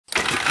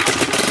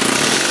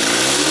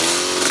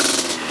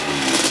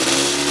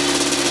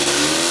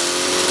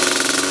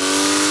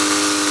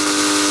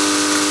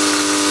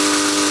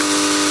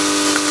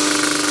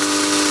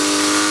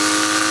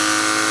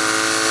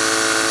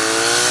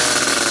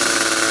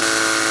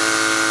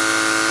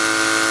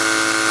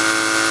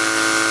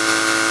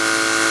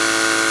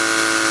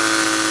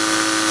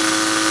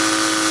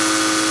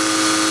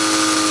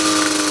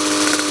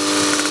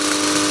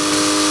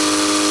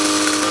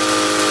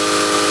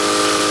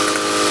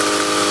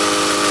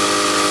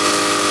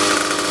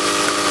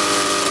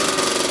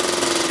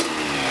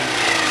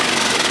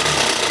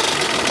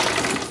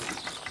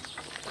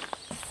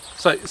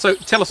So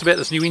tell us about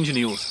this new engine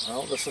of yours.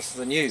 Well, this is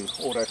the new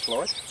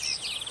Autoflight,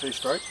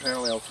 two-stroke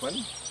parallel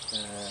twin,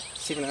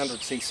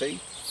 700cc,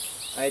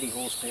 80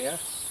 horsepower,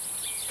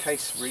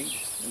 case reed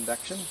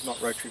induction,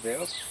 not rotary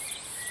valve,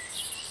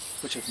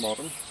 which is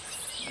modern.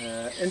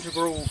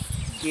 Integral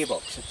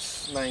gearbox.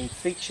 Its main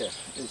feature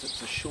is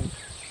it's a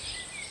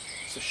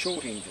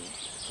short engine,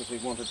 because we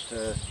wanted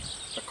a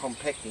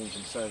compact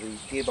engine, so the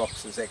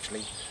gearbox is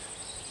actually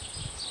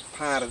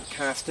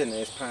cast in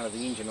as part of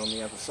the engine on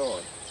the other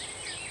side.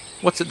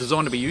 What's it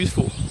designed to be used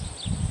for?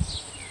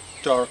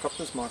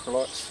 Gyrocopters,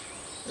 microlights,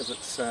 as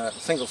it's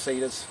single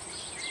seaters.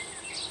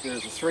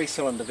 There's a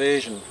 3-cylinder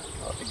version,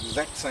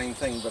 exact same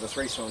thing, but a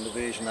 3-cylinder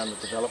version under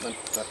development,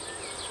 but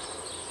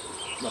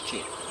not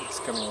yet. It's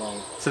coming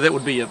along. So that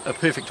would be a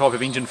perfect type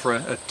of engine for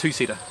a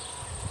two-seater?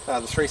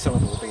 The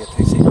 3-cylinder will be a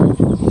 2-seater.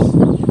 Yes.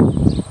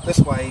 This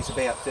weighs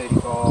about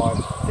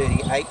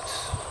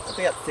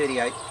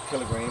 38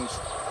 kilograms,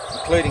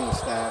 including the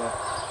starter,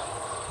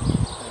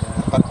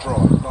 but dry,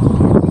 not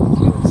including the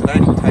fluids. It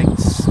only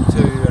takes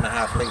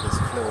 2.5 litres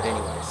of fluid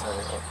anyway, so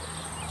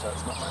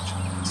it's not much.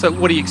 So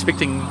what are you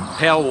expecting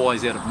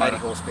power-wise out of motor?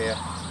 80 horsepower.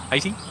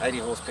 80? 80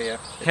 horsepower.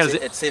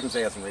 It's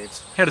 7,000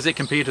 revs. How does that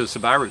compare to a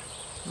Subaru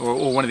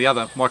or one of the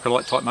other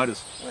microlight type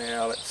motors?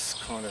 Well, it's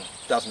kind of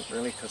doesn't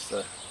really, because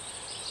the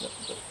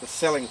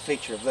selling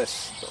feature of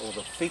this, or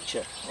the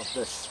feature of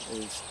this,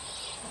 is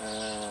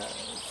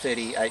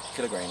 38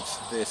 kilograms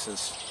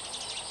versus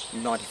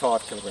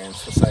 95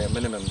 kilograms for, say, a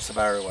minimum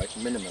Subaru weight,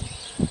 minimum,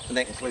 and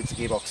that includes the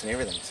gearbox and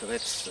everything. So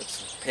its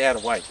power to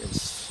weight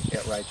is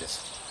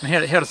outrageous.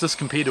 And how does this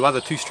compare to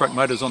other two-stroke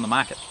motors on the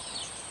market?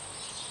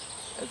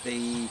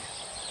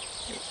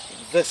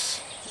 This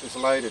is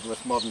loaded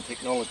with modern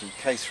technology,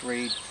 case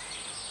reed,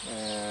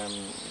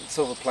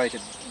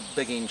 silver-plated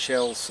big end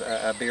shells,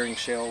 bearing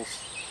shells,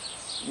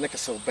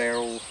 Nickel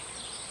barrel,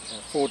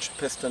 forged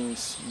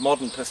pistons,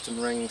 modern piston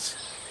rings.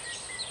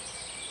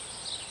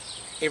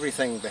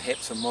 Everything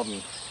perhaps a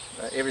modern,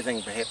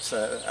 everything perhaps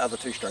other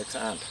two-strokes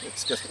aren't.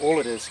 It's just all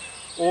it is.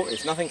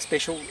 It's nothing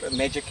special,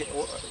 magic.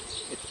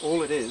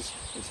 All it is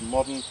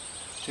modern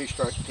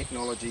two-stroke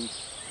technology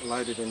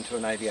loaded into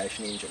an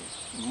aviation engine.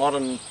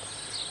 Modern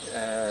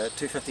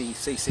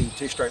 250cc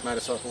two-stroke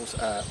motorcycles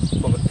are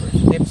bulletproof,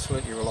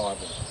 absolutely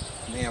reliable.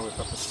 Now we've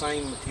got the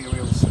same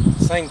materials,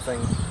 same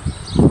thing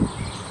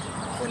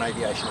for an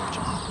aviation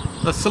engine.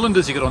 The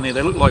cylinders you got on there,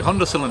 they look like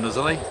Honda cylinders,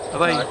 are they?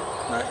 No,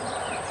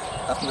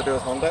 nothing to do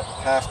with Honda.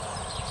 Cast.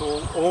 It's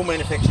all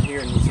manufactured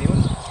here in New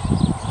Zealand,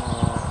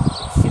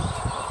 except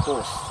of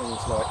course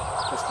things like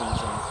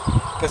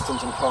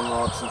pistons and con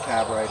rods and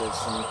carburetors,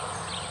 and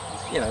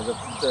the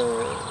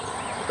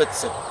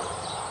bits that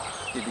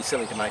you'd be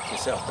silly to make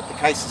yourself. But the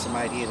cases are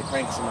made here, the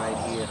cranks are made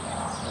here.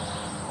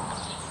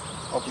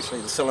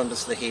 Obviously the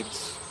cylinders, the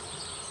heads,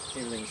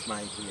 everything's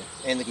made here,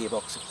 and the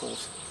gearbox, of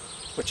course,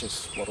 which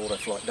is what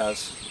Autoflight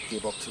does.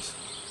 Gearboxes.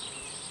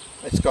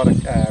 It's got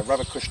a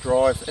rubber cush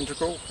drive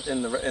integral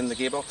in the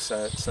gearbox,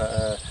 so it's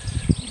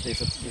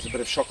there's a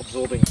bit of shock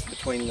absorbing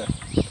between the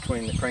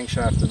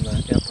crankshaft and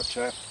the output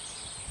shaft.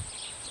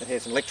 It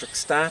has an electric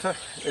starter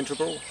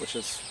integral, which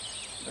is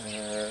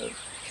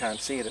can't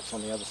see it, it's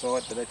on the other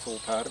side, but that's all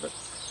part of it.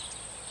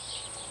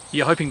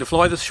 You're hoping to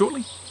fly this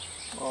shortly?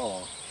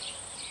 Oh,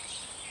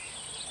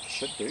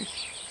 should do.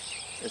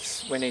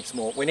 We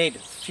need a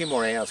few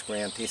more hours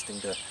ground testing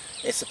to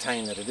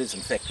ascertain that it is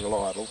in fact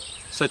reliable.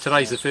 So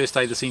today's the first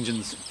day this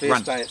engine's run?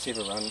 First day it's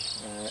ever run.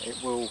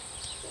 It will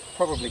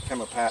probably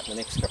come apart in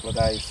the next couple of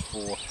days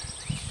for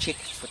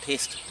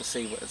test to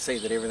see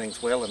that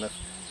everything's well, and if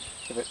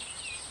it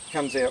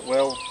comes out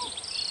well,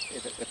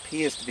 if it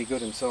appears to be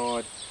good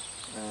inside,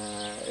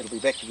 it'll be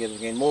back together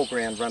again, more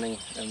ground running,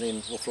 and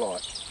then we'll fly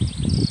it.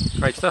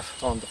 Great stuff.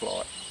 Time to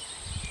fly it.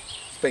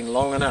 It's been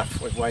long enough,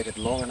 we've waited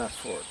long enough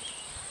for it.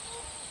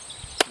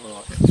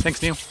 Right.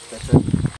 Thanks, Neil. That's it.